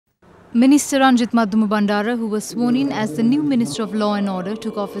Minister Ranjith Madduma Bandara, who was sworn in as the new Minister of Law and Order,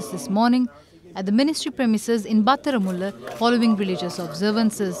 took office this morning at the ministry premises in Battaramulla following religious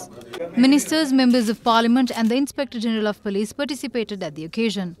observances. Ministers, members of Parliament and the Inspector General of Police participated at the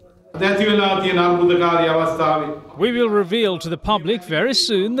occasion. We will reveal to the public very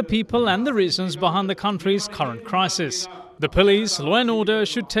soon the people and the reasons behind the country's current crisis. The police, law and order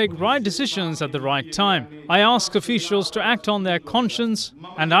should take right decisions at the right time. I ask officials to act on their conscience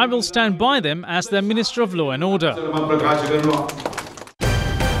and I will stand by them as their Minister of Law and Order.